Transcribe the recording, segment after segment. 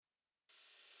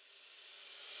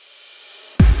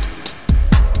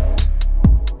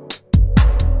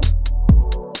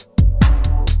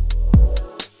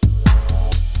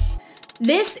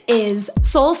This is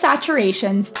Soul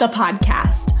Saturations, the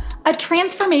podcast, a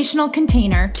transformational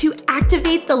container to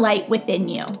activate the light within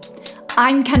you.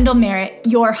 I'm Kendall Merritt,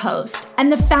 your host,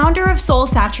 and the founder of Soul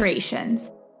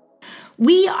Saturations.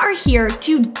 We are here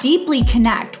to deeply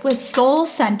connect with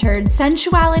soul-centered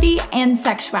sensuality and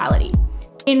sexuality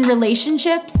in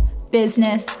relationships,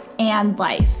 business, and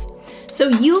life, so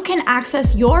you can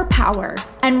access your power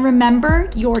and remember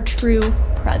your true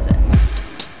presence.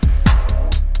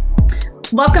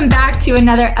 Welcome back to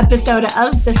another episode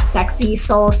of the Sexy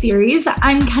Soul series.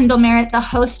 I'm Kendall Merritt, the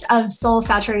host of Soul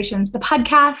Saturations, the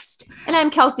podcast. And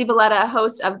I'm Kelsey Valletta,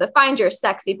 host of the Find Your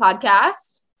Sexy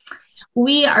podcast.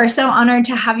 We are so honored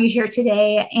to have you here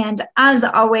today. And as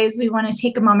always, we want to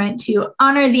take a moment to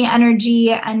honor the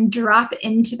energy and drop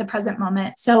into the present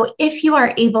moment. So if you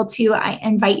are able to, I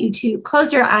invite you to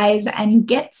close your eyes and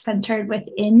get centered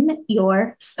within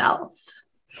yourself.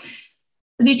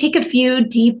 As you take a few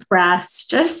deep breaths,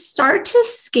 just start to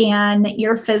scan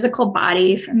your physical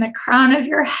body from the crown of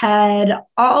your head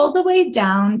all the way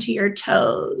down to your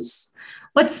toes.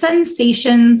 What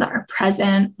sensations are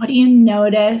present? What do you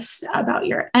notice about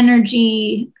your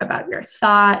energy, about your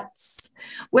thoughts?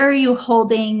 Where are you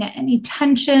holding any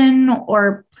tension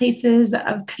or places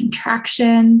of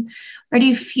contraction? Where do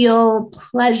you feel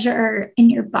pleasure in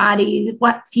your body?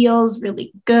 What feels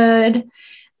really good?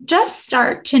 Just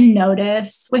start to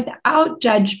notice without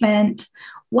judgment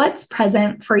what's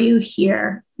present for you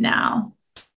here now.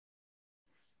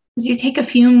 As you take a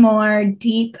few more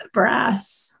deep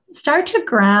breaths, start to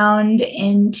ground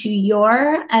into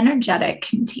your energetic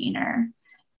container,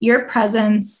 your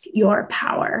presence, your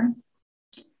power.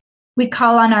 We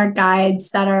call on our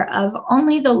guides that are of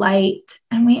only the light,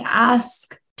 and we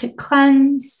ask to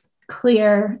cleanse,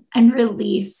 clear, and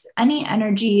release any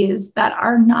energies that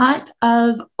are not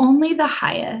of only the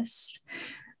highest.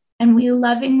 And we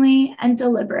lovingly and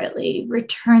deliberately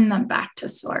return them back to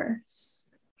source.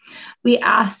 We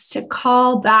ask to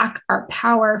call back our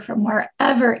power from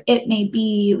wherever it may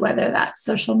be, whether that's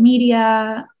social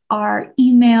media, our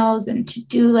emails and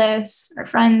to-do lists, our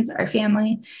friends, our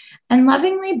family, and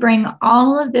lovingly bring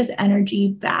all of this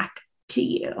energy back to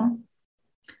you.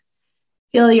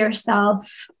 Feel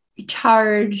yourself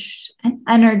recharged and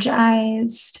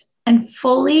energized and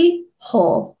fully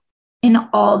whole in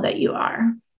all that you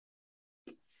are.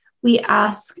 We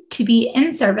ask to be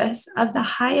in service of the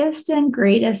highest and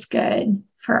greatest good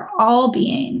for all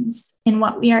beings in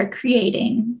what we are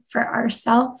creating for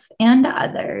ourselves and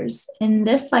others in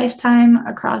this lifetime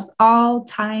across all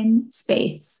time,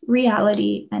 space,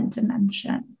 reality, and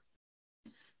dimension.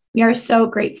 We are so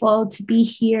grateful to be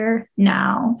here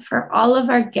now for all of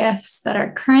our gifts that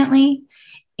are currently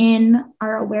in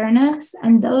our awareness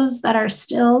and those that are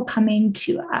still coming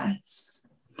to us.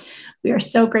 We are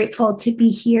so grateful to be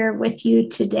here with you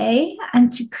today and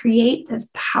to create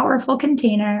this powerful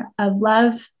container of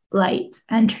love, light,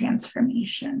 and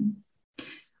transformation.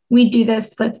 We do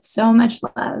this with so much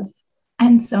love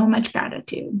and so much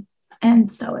gratitude.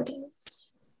 And so it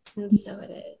is. And so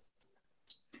it is.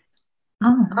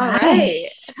 All right.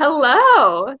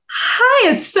 Hello.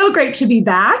 Hi, it's so great to be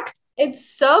back. It's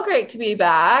so great to be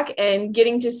back and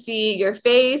getting to see your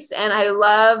face. And I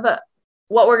love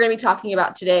what we're going to be talking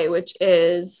about today, which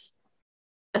is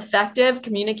effective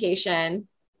communication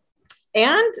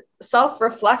and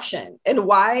self-reflection and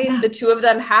why the two of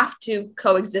them have to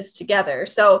coexist together.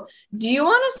 So do you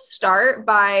want to start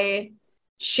by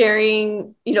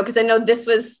sharing, because I know this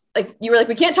was like, you were like,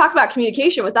 we can't talk about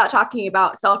communication without talking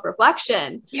about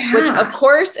self-reflection, which of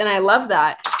course, and I love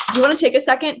that. Do you want to take a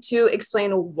second to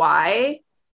explain why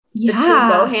the two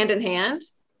go hand in hand?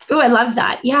 Oh, I love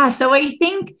that. Yeah. So I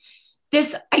think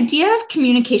this idea of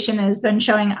communication has been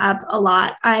showing up a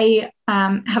lot. I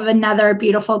have another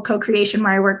beautiful co-creation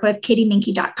where I work with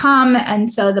katieminky.com. And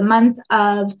so the month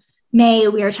of May,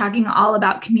 we are talking all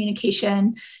about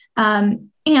communication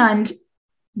and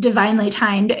divinely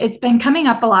timed. It's been coming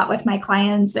up a lot with my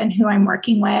clients and who I'm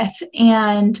working with.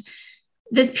 And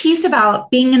this piece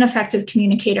about being an effective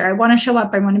communicator, I want to show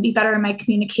up. I want to be better in my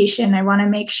communication. I want to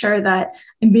make sure that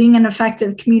I'm being an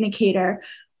effective communicator.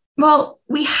 Well,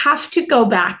 we have to go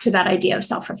back to that idea of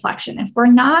self-reflection. If we're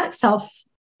not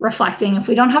self-reflecting, if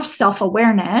we don't have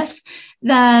self-awareness,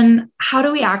 then how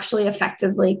do we actually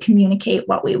effectively communicate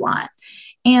what we want?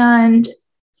 And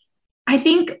I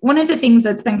think one of the things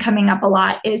that's been coming up a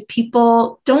lot is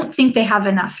people don't think they have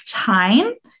enough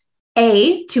time,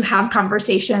 to have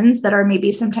conversations that are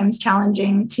maybe sometimes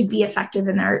challenging to be effective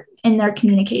in their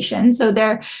communication. So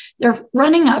they're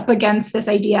running up against this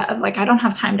idea of like, I don't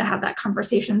have time to have that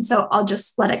conversation, so I'll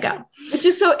just let it go. Which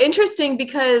is so interesting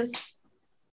because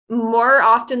more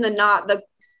often than not,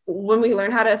 when we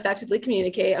learn how to effectively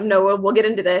communicate, we'll get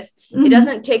into this. Mm-hmm. It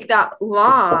doesn't take that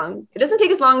long. It doesn't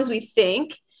take as long as we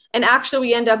think. And actually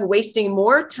we end up wasting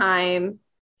more time,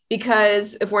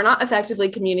 because if we're not effectively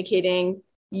communicating,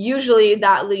 usually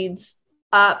that leads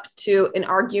up to an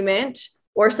argument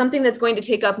or something that's going to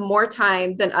take up more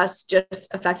time than us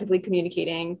just effectively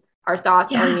communicating our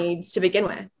thoughts, our needs to begin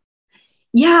with.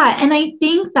 Yeah. And I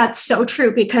think that's so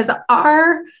true, because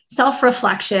our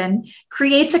self-reflection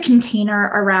creates a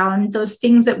container around those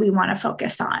things that we want to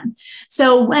focus on.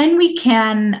 So when we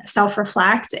can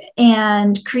self-reflect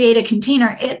and create a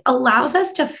container, it allows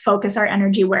us to focus our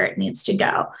energy where it needs to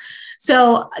go.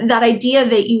 So that idea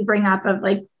that you bring up of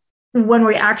like, when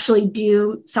we actually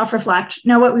do self-reflect,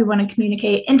 know what we want to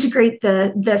communicate, integrate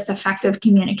this effective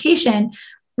communication,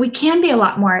 we can be a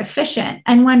lot more efficient.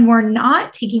 And when we're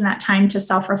not taking that time to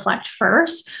self-reflect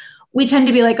first, we tend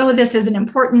to be like, oh, this isn't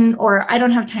important, or I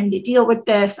don't have time to deal with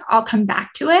this, I'll come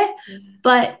back to it.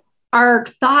 But our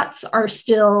thoughts are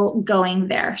still going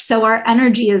there. So our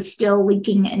energy is still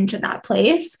leaking into that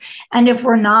place. And if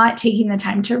we're not taking the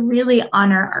time to really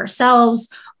honor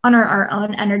ourselves, honor our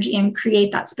own energy, and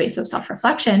create that space of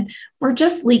self-reflection, we're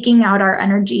just leaking out our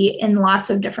energy in lots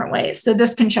of different ways. So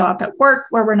this can show up at work,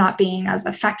 where we're not being as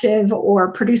effective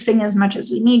or producing as much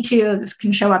as we need to. This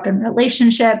can show up in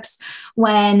relationships,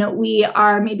 when we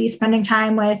are maybe spending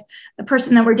time with the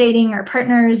person that we're dating or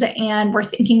partners, and we're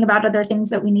thinking about other things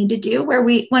that we need to do,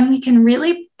 when we can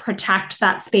really protect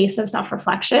that space of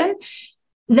self-reflection,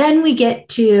 then we get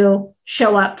to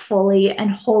show up fully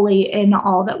and wholly in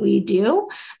all that we do,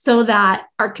 so that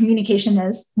our communication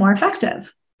is more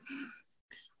effective.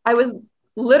 I was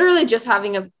literally just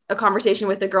having a conversation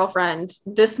with a girlfriend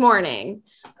this morning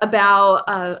about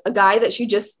a guy that she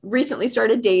just recently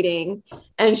started dating.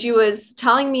 And she was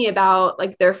telling me about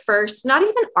like their first, not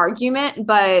even argument,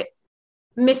 but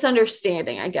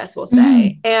misunderstanding, I guess we'll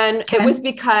say. And it was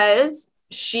because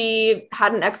she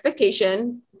had an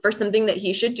expectation for something that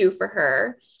he should do for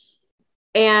her,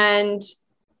 and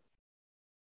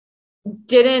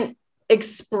didn't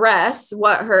express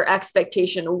what her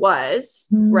expectation was,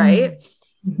 right?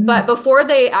 But before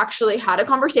they actually had a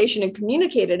conversation and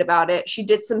communicated about it, she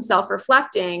did some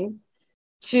self-reflecting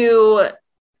to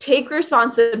take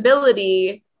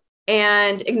responsibility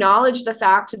and acknowledge the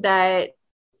fact that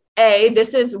A,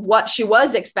 this is what she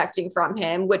was expecting from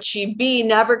him, which she B,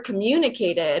 never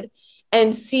communicated,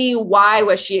 and C, why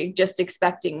was she just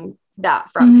expecting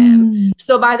that from him?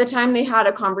 So by the time they had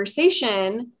a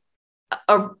conversation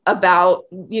about,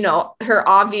 you know, her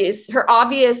obvious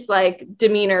like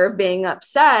demeanor of being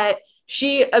upset,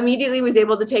 she immediately was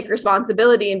able to take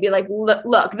responsibility and be like,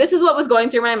 look, this is what was going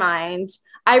through my mind.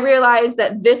 I realized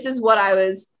that this is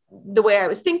the way I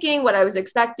was thinking, what I was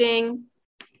expecting.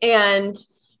 And,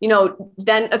 you know,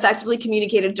 then effectively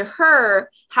communicated to her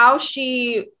how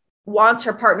she wants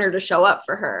her partner to show up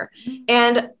for her.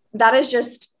 And that is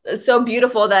just so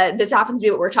beautiful that this happens to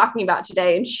be what we're talking about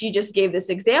today. And she just gave this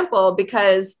example,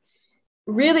 because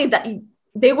really that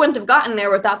they wouldn't have gotten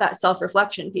there without that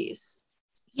self-reflection piece.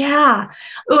 Yeah.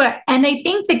 And I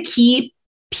think the key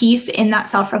piece in that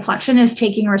self-reflection is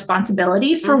taking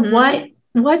responsibility for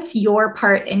what's your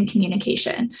part in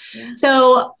communication. Yeah.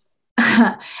 So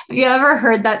have you ever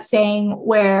heard that saying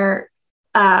where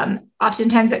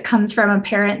oftentimes it comes from a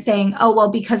parent saying, oh, well,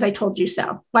 because I told you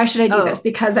so. Why should I do this?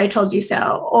 Because I told you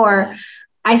so. Or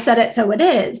I said it, so it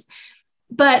is.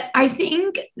 But I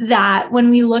think that when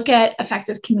we look at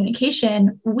effective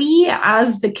communication, we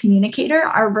as the communicator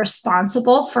are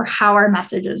responsible for how our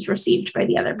message is received by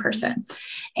the other person.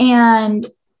 And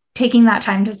taking that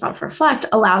time to self-reflect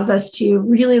allows us to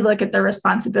really look at the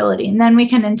responsibility. And then we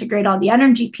can integrate all the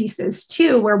energy pieces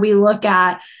too, where we look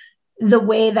at the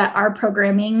way that our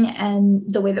programming and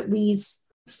the way that we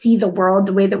see the world,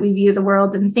 the way that we view the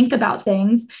world and think about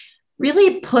things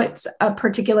really puts a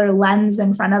particular lens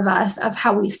in front of us of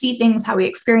how we see things, how we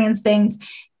experience things,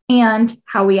 and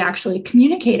how we actually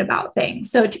communicate about things.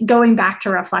 So going back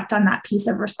to reflect on that piece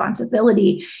of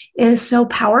responsibility is so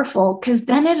powerful, because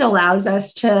then it allows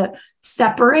us to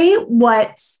separate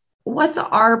what's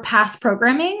our past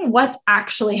programming, what's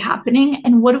actually happening,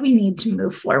 and what do we need to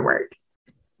move forward.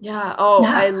 Yeah. Oh,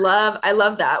 yeah. I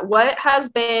love that. What has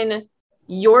been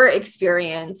your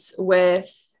experience with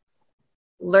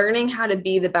learning how to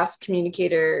be the best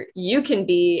communicator you can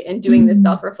be and doing the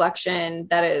self-reflection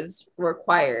that is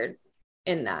required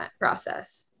in that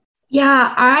process?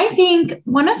 Yeah, I think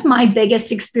one of my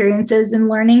biggest experiences in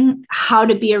learning how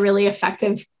to be a really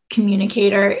effective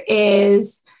communicator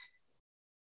is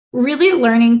really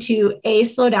learning to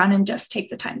slow down and just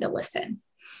take the time to listen.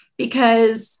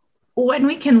 Because when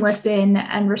we can listen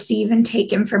and receive and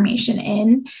take information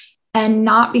in and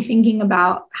not be thinking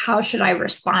about how should I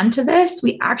respond to this,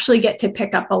 we actually get to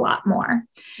pick up a lot more.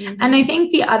 Mm-hmm. And I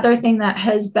think the other thing that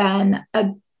has been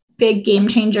a big game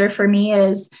changer for me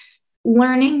is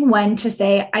learning when to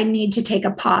say, I need to take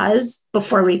a pause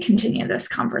before we continue this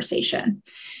conversation.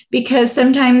 Because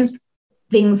sometimes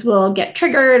things will get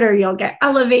triggered or you'll get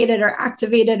elevated or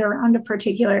activated around a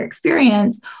particular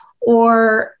experience,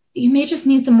 or you may just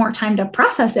need some more time to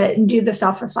process it and do the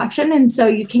self-reflection. And so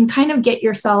you can kind of get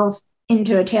yourself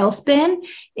into a tailspin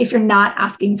if you're not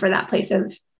asking for that place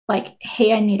of like,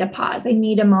 hey, I need a pause. I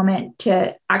need a moment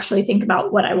to actually think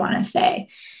about what I want to say.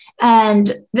 And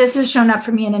this has shown up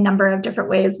for me in a number of different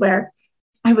ways where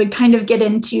I would kind of get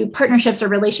into partnerships or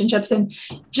relationships and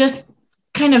just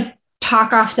kind of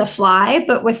talk off the fly,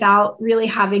 but without really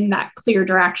having that clear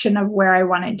direction of where I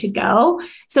wanted to go.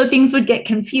 So things would get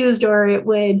confused, or it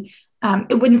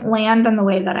wouldn't land on the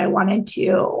way that I wanted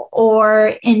to.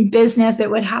 Or in business, it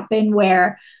would happen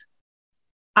where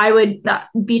I would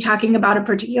be talking about a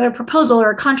particular proposal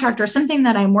or a contract or something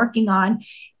that I'm working on.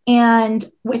 And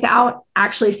without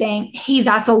actually saying, hey,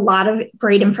 that's a lot of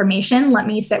great information, let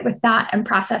me sit with that and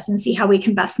process and see how we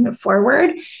can best move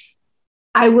forward,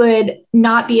 I would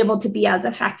not be able to be as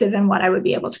effective in what I would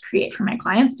be able to create for my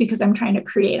clients, because I'm trying to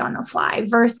create on the fly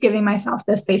versus giving myself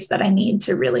the space that I need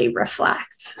to really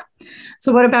reflect.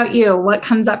 So what about you? What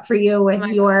comes up for you with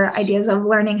your ideas of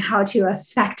learning how to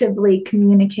effectively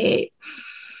communicate?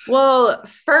 Well,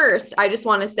 first, I just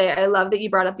want to say, I love that you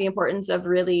brought up the importance of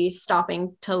really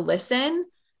stopping to listen,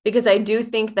 because I do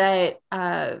think that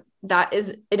that is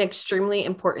an extremely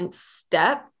important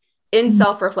step in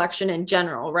self-reflection in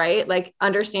general, right? Like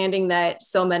understanding that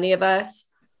so many of us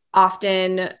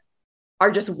often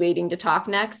are just waiting to talk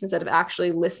next instead of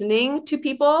actually listening to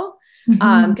people.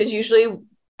 Because usually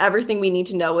everything we need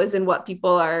to know is in what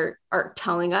people are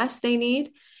telling us they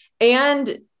need.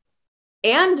 And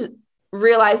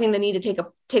realizing the need to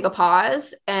take a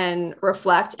pause and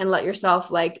reflect and let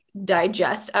yourself like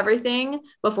digest everything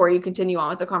before you continue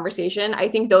on with the conversation. I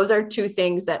think those are two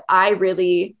things that I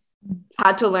really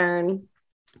had to learn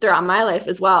throughout my life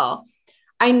as well.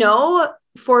 I know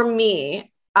for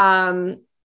me, I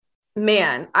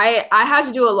had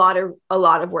to do a lot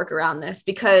of work around this,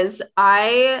 because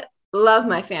I love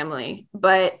my family,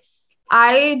 but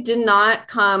I did not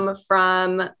come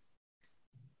from,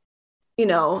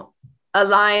 a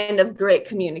line of great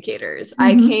communicators.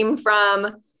 I came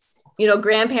from,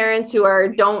 grandparents who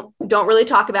don't really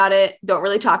talk about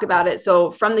it.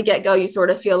 So from the get-go, you sort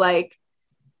of feel like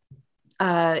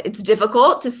it's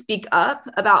difficult to speak up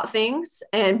about things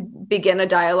and begin a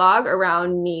dialogue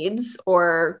around needs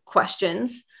or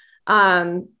questions.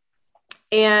 And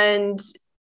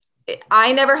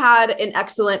I never had an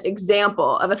excellent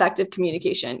example of effective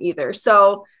communication either.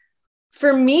 So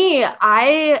for me,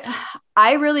 I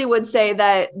really would say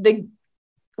that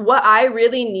what I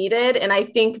really needed, and I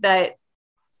think that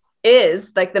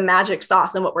is like the magic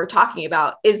sauce and what we're talking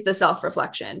about, is the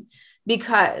self-reflection,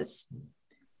 because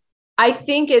I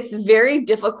think it's very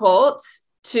difficult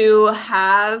to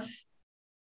have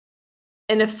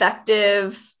an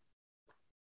effective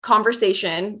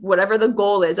conversation, whatever the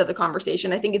goal is of the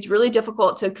conversation. I think it's really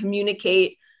difficult to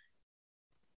communicate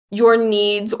your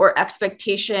needs or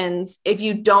expectations if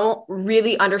you don't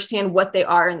really understand what they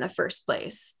are in the first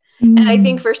place. And I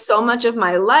think for so much of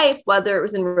my life, whether it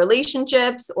was in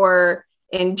relationships or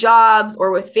in jobs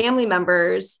or with family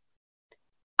members,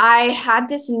 I had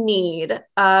this need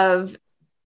of,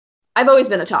 I've always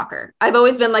been a talker. I've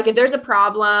always been like, if there's a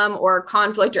problem or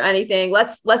conflict or anything,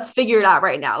 let's figure it out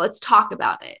right now. Let's talk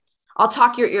about it. I'll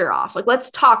talk your ear off. Like,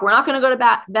 let's talk. We're not going to go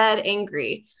to bed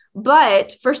angry.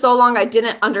 But for so long, I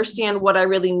didn't understand what I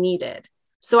really needed.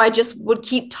 So I just would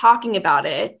keep talking about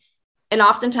it. And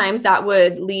oftentimes that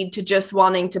would lead to just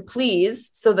wanting to please,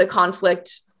 so the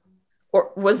conflict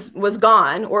was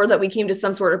gone, or that we came to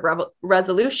some sort of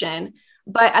resolution.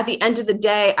 But at the end of the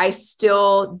day, I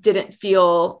still didn't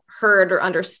feel heard or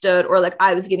understood, or like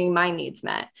I was getting my needs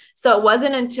met. So it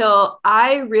wasn't until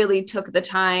I really took the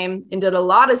time and did a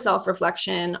lot of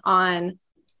self-reflection on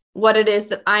what it is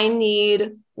that I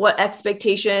need, what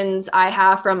expectations I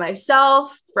have from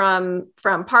myself, from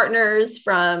partners,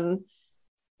 from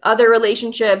other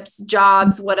relationships,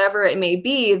 jobs, whatever it may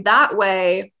be. That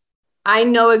way, I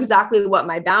know exactly what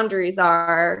my boundaries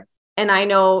are, and I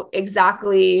know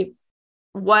exactly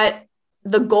what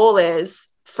the goal is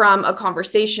from a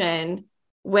conversation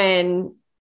when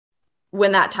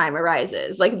that time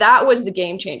arises. Like, that was the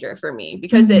game changer for me,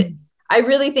 because I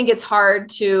really think it's hard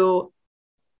to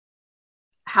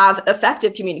have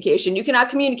effective communication. You can have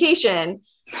communication,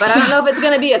 but I don't know if it's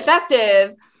going to be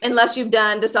effective unless you've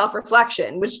done the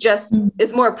self-reflection, which just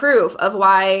is more proof of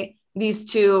why these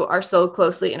two are so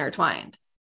closely intertwined.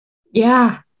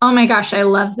 Yeah. Oh my gosh, I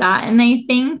love that. And I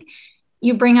think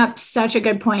you bring up such a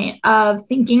good point of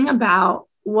thinking about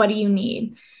what do you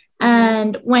need?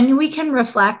 And when we can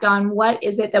reflect on what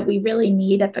is it that we really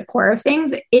need at the core of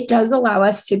things, it does allow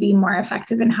us to be more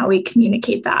effective in how we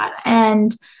communicate that.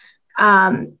 And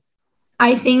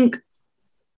I think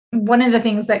one of the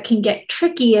things that can get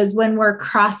tricky is when we're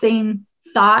crossing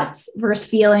thoughts versus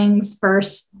feelings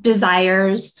versus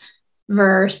desires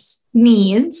versus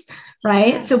needs,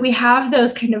 right? So we have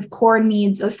those kind of core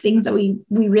needs, those things that we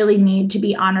really need to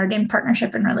be honored in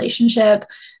partnership and relationship,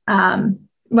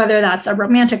 whether that's a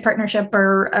romantic partnership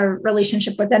or a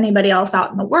relationship with anybody else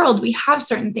out in the world. We have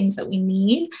certain things that we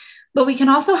need, but we can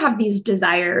also have these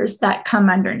desires that come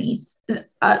underneath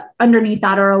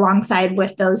that or alongside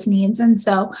with those needs. And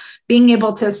so being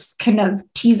able to kind of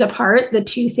tease apart the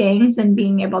two things and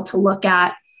being able to look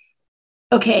at,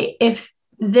 okay, if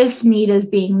this need is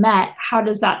being met, how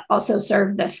does that also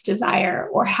serve this desire?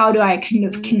 Or how do I kind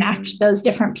of connect those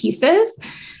different pieces?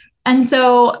 And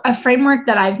so a framework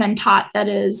that I've been taught that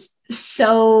is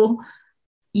so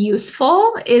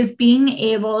useful is being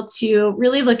able to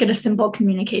really look at a simple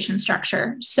communication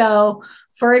structure. So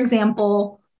for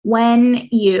example,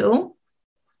 so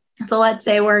let's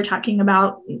say we're talking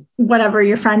about whatever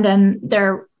your friend and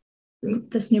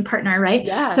this new partner, right?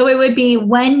 Yeah. So it would be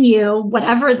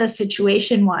whatever the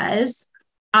situation was,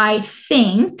 I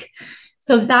think.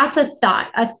 So that's a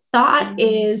thought. A thought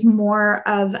is more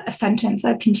of a sentence,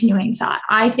 a continuing thought.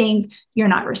 I think you're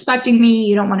not respecting me.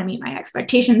 You don't want to meet my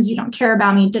expectations. You don't care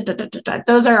about me.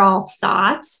 Those are all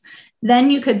thoughts. Then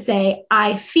you could say,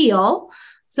 I feel.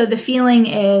 So the feeling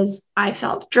is I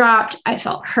felt dropped. I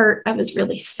felt hurt. I was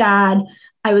really sad.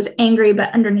 I was angry,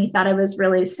 but underneath that, I was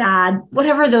really sad.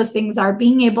 Whatever those things are,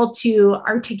 being able to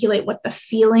articulate what the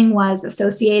feeling was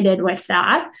associated with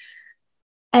that.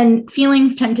 And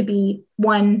feelings tend to be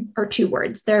one or two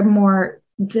words.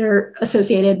 They're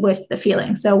associated with the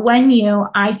feeling. So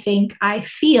I think, I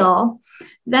feel,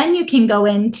 then you can go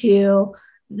into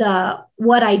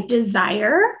what I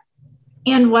desire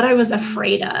and what I was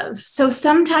afraid of. So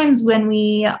sometimes when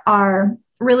we are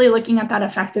really looking at that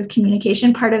effective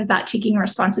communication, part of that taking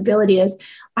responsibility is,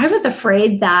 I was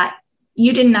afraid that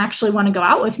you didn't actually want to go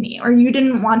out with me, or you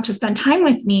didn't want to spend time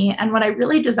with me. And what I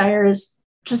really desire is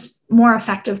just more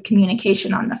effective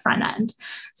communication on the front end.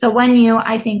 So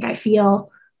I think, I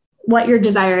feel, what your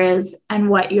desire is and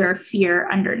what your fear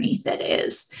underneath it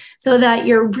is, so that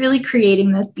you're really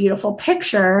creating this beautiful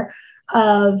picture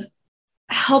of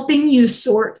helping you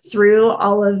sort through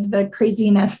all of the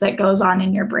craziness that goes on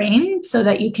in your brain so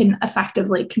that you can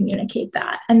effectively communicate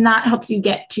that. And that helps you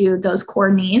get to those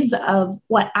core needs of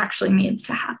what actually needs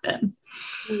to happen.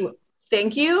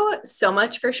 Thank you so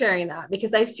much for sharing that,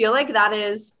 because I feel like that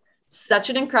is such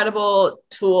an incredible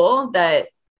tool that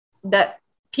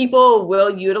people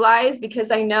will utilize,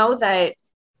 because I know that,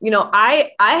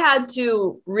 I had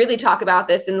to really talk about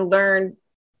this and learn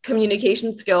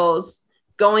communication skills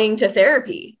going to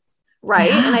therapy.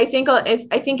 Right. Yeah. And I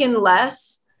think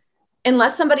unless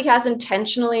somebody has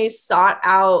intentionally sought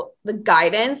out the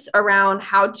guidance around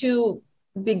how to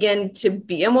begin to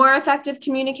be a more effective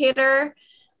communicator,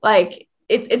 like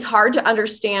it's hard to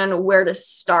understand where to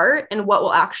start and what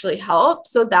will actually help.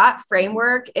 So that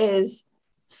framework is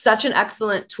such an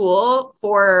excellent tool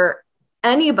for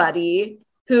anybody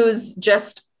who's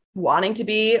just wanting to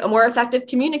be a more effective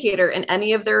communicator in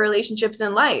any of their relationships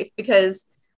in life, because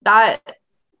that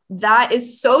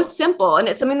is so simple. And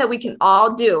it's something that we can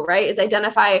all do, right? Is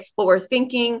identify what we're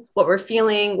thinking, what we're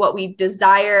feeling, what we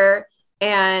desire,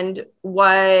 and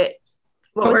what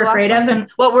we're afraid of, and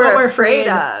what we're afraid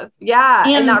of. Yeah.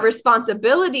 And that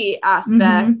responsibility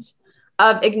aspect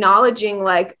of acknowledging,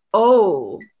 like,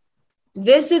 oh,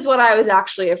 this is what I was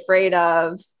actually afraid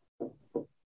of,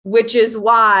 which is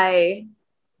why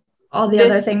all the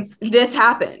other things, this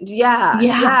happened.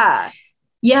 Yeah.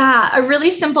 A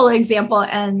really simple example,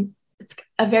 and it's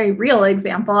a very real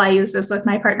example. I use this with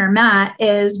my partner, Matt,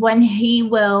 is when he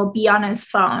will be on his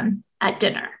phone at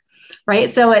dinner, right?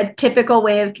 So a typical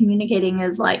way of communicating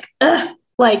is like,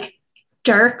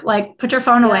 jerk, like put your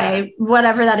phone away,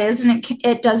 whatever that is. And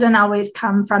it doesn't always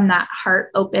come from that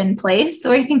heart open place.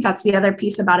 So I think that's the other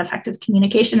piece about effective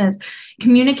communication, is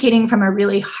communicating from a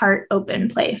really heart open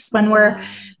place. When we're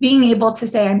being able to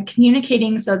say, I'm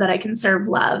communicating so that I can serve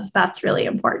love, that's really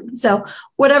important. So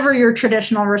whatever your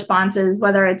traditional response is,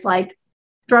 whether it's like,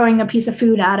 throwing a piece of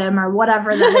food at him or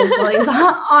whatever that is while he's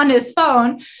on his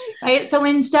phone, right? So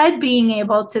instead being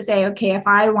able to say, okay, if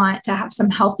I want to have some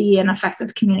healthy and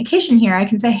effective communication here, I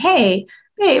can say, hey,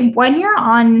 babe, when you're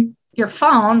on your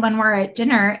phone, when we're at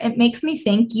dinner, it makes me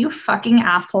think, you fucking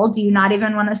asshole, do you not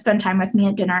even want to spend time with me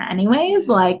at dinner anyways?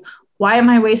 Like, why am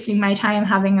I wasting my time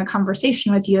having a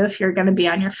conversation with you if you're going to be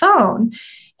on your phone?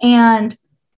 And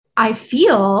I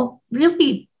feel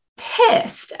really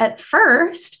pissed at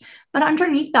first, but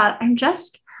underneath that, I'm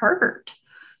just hurt.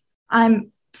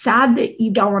 I'm sad that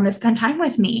you don't want to spend time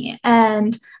with me.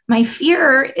 And my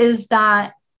fear is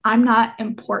that I'm not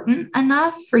important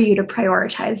enough for you to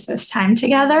prioritize this time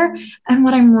together. And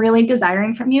what I'm really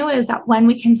desiring from you is that when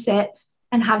we can sit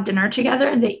and have dinner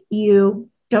together, that you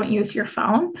don't use your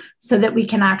phone so that we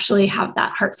can actually have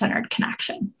that heart-centered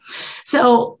connection.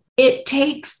 So it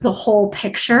takes the whole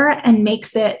picture and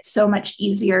makes it so much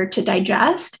easier to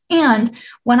digest. And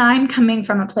when I'm coming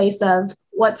from a place of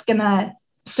what's going to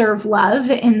serve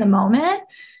love in the moment,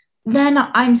 then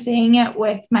I'm saying it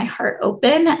with my heart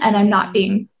open and I'm not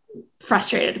being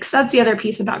frustrated, because that's the other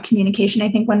piece about communication.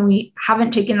 I think when we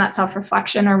haven't taken that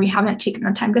self-reflection or we haven't taken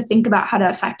the time to think about how to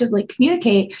effectively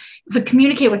communicate, if we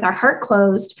communicate with our heart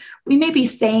closed, we may be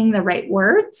saying the right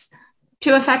words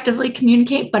to effectively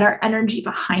communicate, but our energy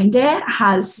behind it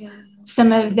has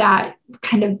some of that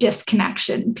kind of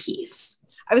disconnection piece.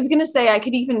 I was going to say, I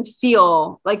could even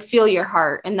feel your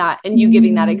heart in that, and you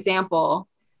giving that example,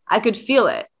 I could feel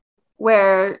it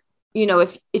where, you know,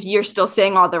 if you're still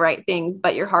saying all the right things,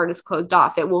 but your heart is closed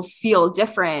off, it will feel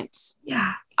different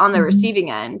on the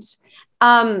receiving end.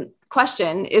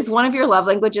 Question, is one of your love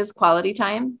languages quality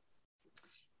time?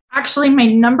 Actually, my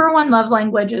number one love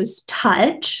language is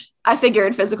touch. I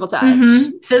figured physical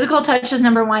touch. Physical touch is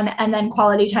number one. And then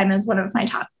quality time is one of my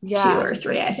top 2 or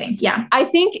 3, I think. Yeah. I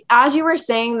think as you were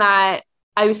saying that,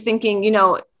 I was thinking, you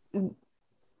know,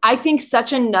 I think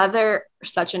another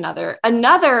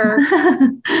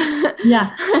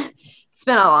yeah. It's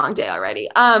been a long day already.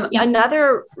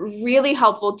 Another really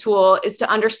helpful tool is to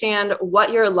understand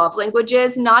what your love language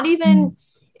is. Not even,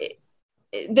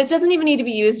 this doesn't even need to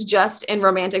be used just in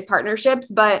romantic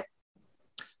partnerships, but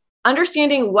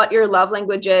understanding what your love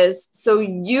language is so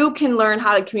you can learn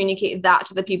how to communicate that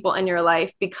to the people in your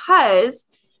life. Because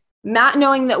Matt,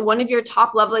 knowing that one of your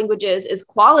top love languages is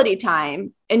quality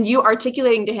time, and you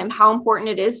articulating to him how important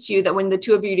it is to you that when the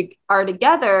two of you are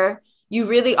together, you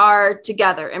really are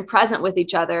together and present with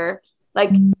each other.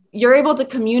 Like, you're able to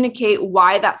communicate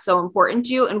why that's so important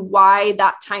to you and why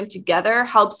that time together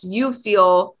helps you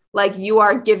feel like you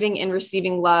are giving and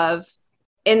receiving love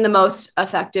in the most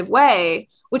effective way,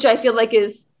 which I feel like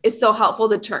is so helpful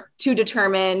to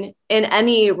determine in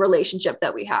any relationship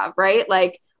that we have, right?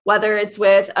 Like, whether it's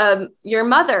with your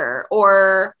mother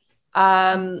or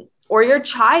your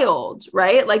child,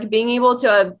 right? Like, being able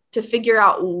to figure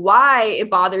out why it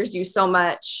bothers you so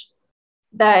much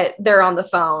that they're on the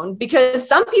phone. Because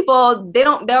some people,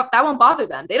 that won't bother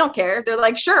them. They don't care. They're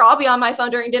like, sure, I'll be on my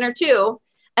phone during dinner too.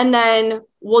 And then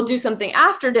we'll do something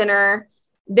after dinner.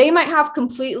 They might have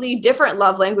completely different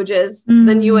love languages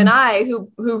than you and I,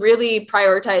 who really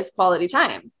prioritize quality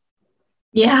time.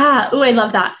 Yeah. Oh, I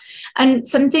love that. And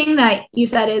something that you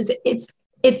said is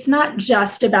it's not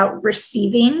just about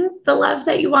receiving the love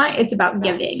that you want, it's about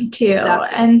giving too. Exactly.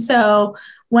 And so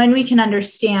when we can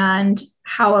understand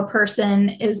how a person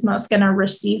is most going to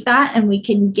receive that and we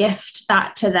can gift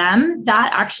that to them,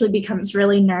 that actually becomes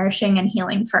really nourishing and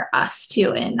healing for us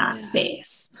too in that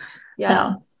space. Yeah.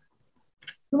 So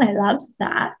I love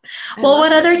that. Well,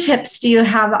 what other tips do you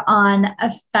have on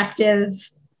effective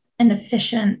and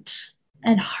efficient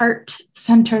and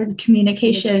heart-centered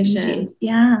communication?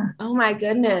 Yeah. Oh my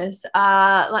goodness.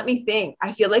 Let me think.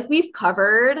 I feel like we've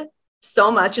covered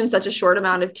so much in such a short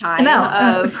amount of time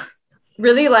of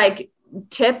really like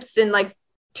tips and like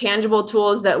tangible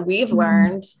tools that we've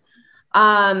learned.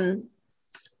 I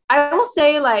will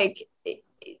say, like,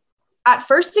 at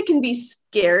first it can be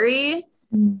scary.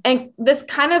 And this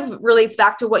kind of relates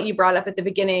back to what you brought up at the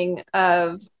beginning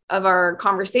of our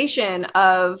conversation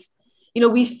of, you know,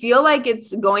 we feel like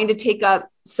it's going to take up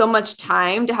so much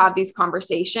time to have these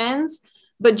conversations,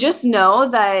 but just know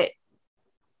that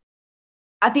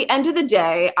at the end of the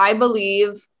day, I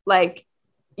believe like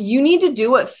you need to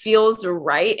do what feels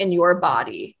right in your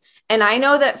body. And I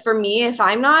know that for me, if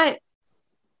I'm not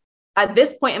at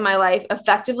this point in my life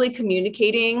effectively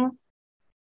communicating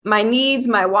my needs,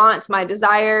 my wants, my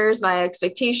desires, my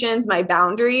expectations, my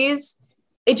boundaries,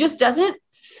 it just doesn't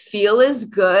feel as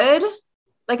good.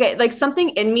 Like something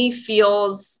in me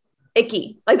feels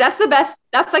icky. Like that's the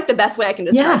best way I can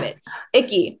describe it.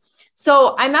 Icky.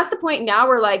 So I'm at the point now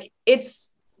where like,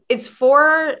 it's it's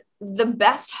for the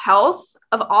best health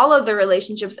of all of the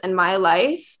relationships in my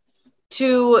life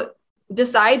to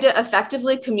decide to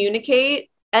effectively communicate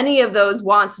any of those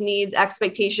wants, needs,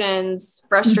 expectations,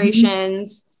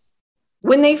 frustrations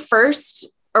when they first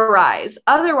arise.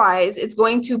 Otherwise, it's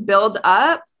going to build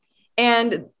up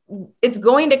and it's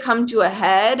going to come to a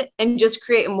head and just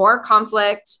create more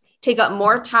conflict, take up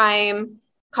more time,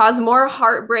 cause more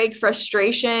heartbreak,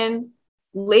 frustration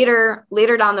later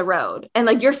down the road. And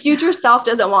like your future self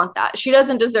doesn't want that. She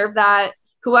doesn't deserve that.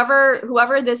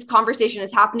 Whoever this conversation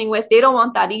is happening with, they don't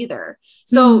want that either.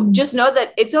 So just know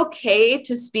that it's okay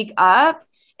to speak up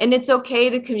and it's okay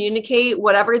to communicate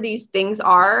whatever these things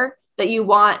are that you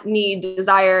want, need,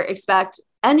 desire, expect,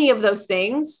 any of those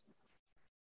things.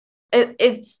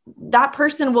 It's that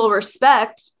person will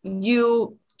respect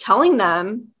you telling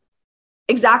them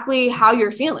exactly how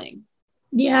you're feeling.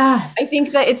 Yes. I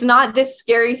think that it's not this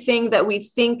scary thing that we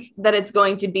think that it's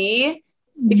going to be,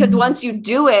 because once you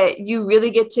do it, you really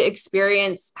get to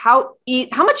experience how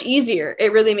much easier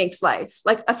it really makes life.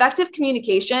 Like effective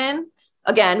communication,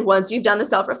 again, once you've done the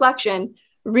self-reflection,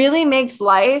 really makes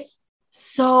life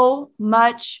so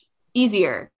much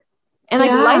easier. And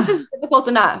like life is difficult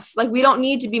enough. Like we don't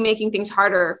need to be making things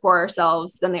harder for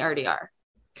ourselves than they already are.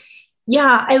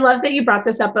 Yeah. I love that you brought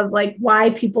this up of like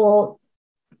why people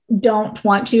don't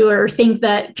want to or think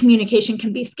that communication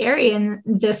can be scary. And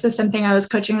this is something I was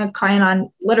coaching a client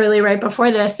on literally right before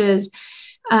this is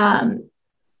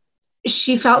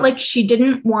she felt like she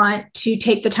didn't want to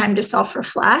take the time to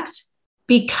self-reflect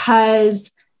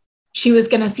because she was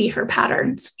going to see her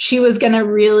patterns. She was going to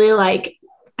really like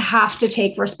have to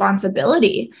take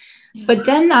responsibility. But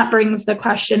then that brings the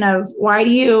question of why do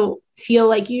you feel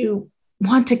like you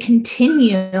want to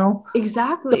continue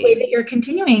exactly the way that you're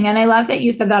continuing? And I love that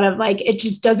you said that of like, it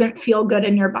just doesn't feel good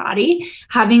in your body,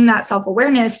 having that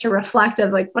self-awareness to reflect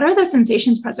of like, what are the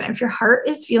sensations present? If your heart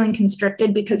is feeling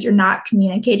constricted because you're not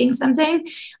communicating something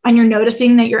and you're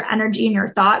noticing that your energy and your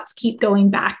thoughts keep going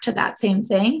back to that same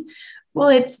thing, well,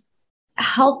 it's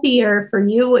healthier for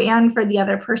you and for the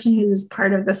other person who's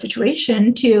part of the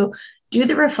situation to do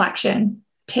the reflection,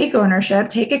 take ownership,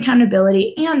 take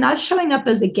accountability, and that's showing up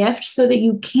as a gift so that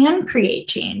you can create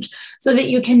change, so that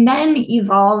you can then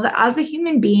evolve as a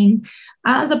human being,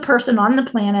 as a person on the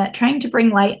planet, trying to bring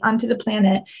light onto the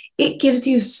planet. It gives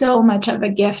you so much of a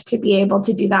gift to be able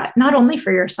to do that, not only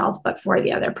for yourself, but for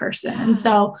the other person. And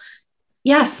so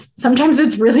yes, sometimes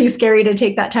it's really scary to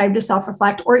take that time to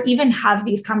self-reflect or even have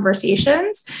these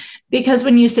conversations, because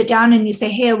when you sit down and you say,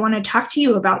 hey, I want to talk to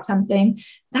you about something,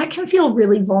 that can feel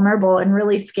really vulnerable and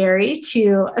really scary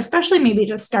to, especially maybe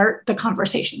to start the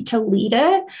conversation, to lead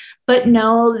it, but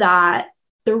know that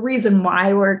the reason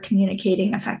why we're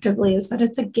communicating effectively is that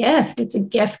it's a gift. It's a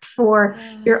gift for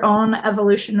your own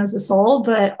evolution as a soul,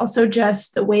 but also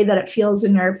just the way that it feels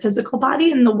in your physical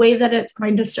body and the way that it's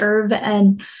going to serve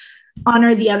and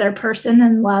honor the other person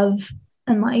and love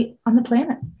and light on the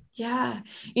planet. Yeah.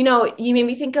 You know, you made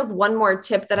me think of one more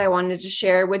tip that I wanted to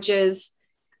share, which is,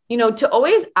 you know, to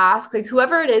always ask, like,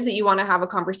 whoever it is that you want to have a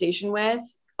conversation with,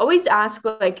 always ask,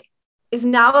 like, is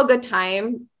now a good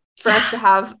time for us to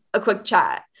have a quick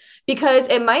chat? Because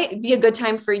it might be a good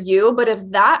time for you, but if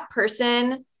that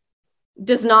person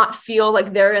does not feel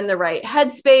like they're in the right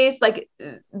headspace, like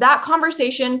that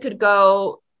conversation could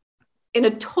go in a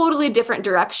totally different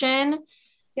direction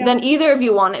than either of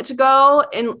you want it to go,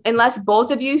 unless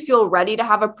both of you feel ready to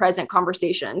have a present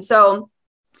conversation. So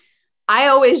I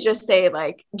always just say,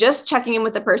 like, just checking in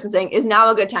with the person saying, is now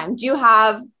a good time? Do you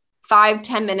have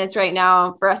 5-10 minutes right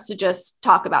now for us to just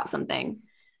talk about something?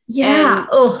 Yeah.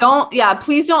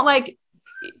 Please don't like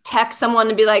text someone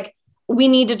and be like, we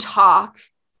need to talk.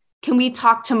 Can we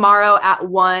talk tomorrow at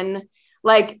 1?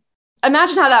 Like,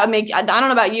 imagine how that would make, I don't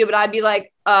know about you, but I'd be like,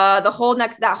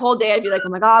 that whole day, I'd be like, oh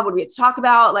my God, what do we have to talk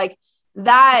about? Like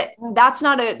that's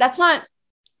not,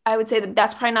 I would say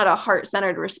that's probably not a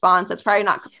heart-centered response. That's probably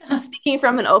not speaking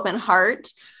from an open heart.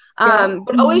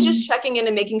 But always just checking in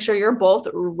and making sure you're both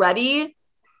ready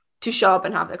to show up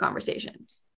and have the conversation.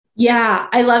 Yeah,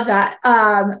 I love that.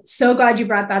 So glad you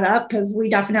brought that up, because we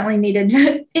definitely needed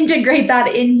to integrate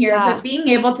that in here. Yeah. But being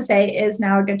able to say, is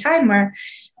now a good time, where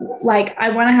like, I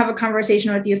want to have a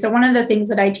conversation with you. So one of the things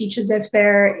that I teach is if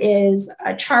there is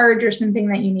a charge or something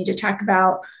that you need to talk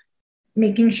about,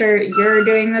 making sure you're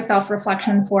doing the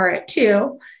self-reflection for it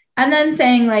too. And then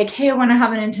saying like, hey, I want to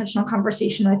have an intentional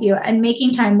conversation with you, and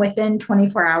making time within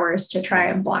 24 hours to try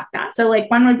and block that. So like,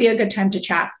 when would be a good time to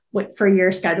chat for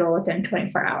your schedule within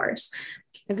 24 hours?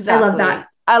 Exactly. I love that.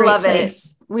 I love it.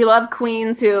 We love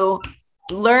queens who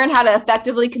learn how to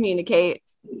effectively communicate.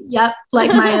 Yep.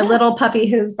 Like my little puppy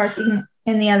who's barking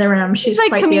in the other room. She's like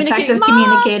quite the effective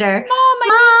communicator. Mom.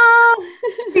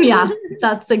 Yeah,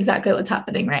 that's exactly what's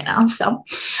happening right now. So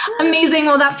amazing.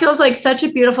 Well, that feels like such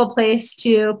a beautiful place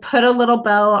to put a little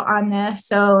bow on this.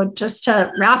 So just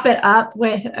to wrap it up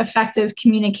with effective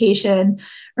communication,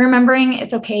 remembering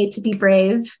it's okay to be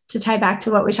brave, to tie back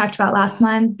to what we talked about last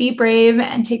month, be brave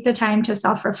and take the time to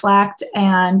self-reflect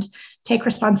and take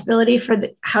responsibility for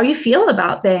how you feel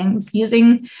about things,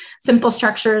 using simple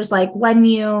structures like when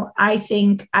you, I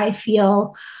think, I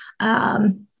feel,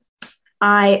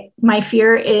 my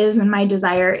fear is, and my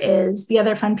desire is. The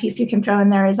other fun piece you can throw in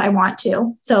there is I want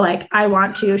to. So like, I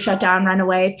want to shut down, run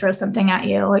away, throw something at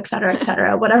you, et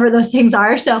cetera, whatever those things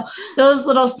are. So those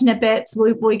little snippets,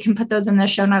 we can put those in the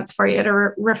show notes for you to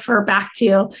refer back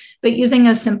to, but using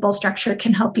a simple structure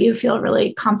can help you feel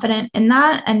really confident in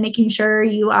that, and making sure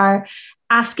you are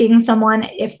asking someone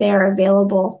if they're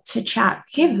available to chat.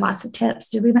 You have lots of tips.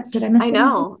 Did I miss? I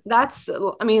know that's,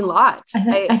 lots.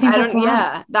 I think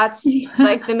that's that's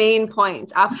like the main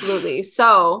points. Absolutely.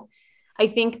 So I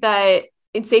think that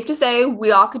it's safe to say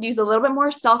we all could use a little bit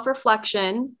more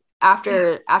self-reflection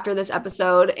after this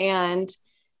episode. And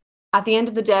at the end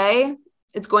of the day,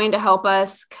 it's going to help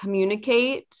us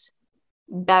communicate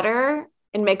better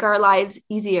and make our lives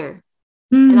easier.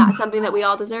 And that's something that we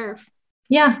all deserve.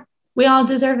 Yeah. We all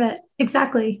deserve it.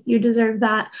 Exactly. You deserve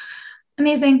that.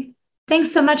 Amazing.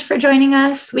 Thanks so much for joining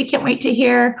us. We can't wait to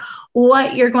hear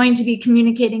what you're going to be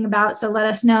communicating about. So let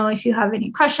us know if you have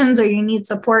any questions or you need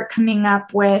support coming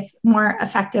up with more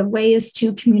effective ways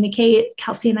to communicate.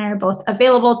 Kelsey and I are both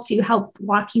available to help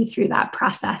walk you through that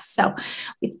process. So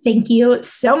we thank you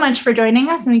so much for joining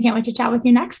us, and we can't wait to chat with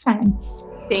you next time.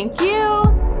 Thank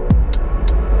you.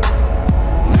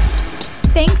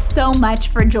 Thanks so much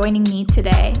for joining me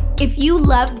today. If you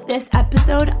loved this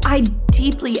episode, I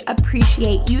deeply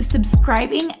appreciate you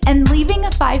subscribing and leaving a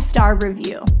 5-star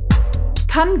review.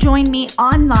 Come join me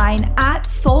online at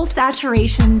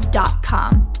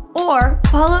soulsaturations.com or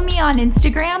follow me on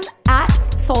Instagram at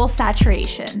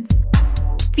soulsaturations.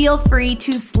 Feel free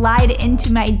to slide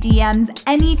into my DMs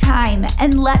anytime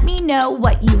and let me know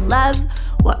what you love,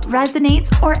 what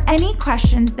resonates, or any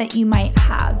questions that you might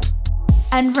have.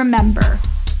 And remember,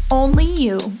 only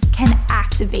you can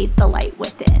activate the light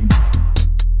within.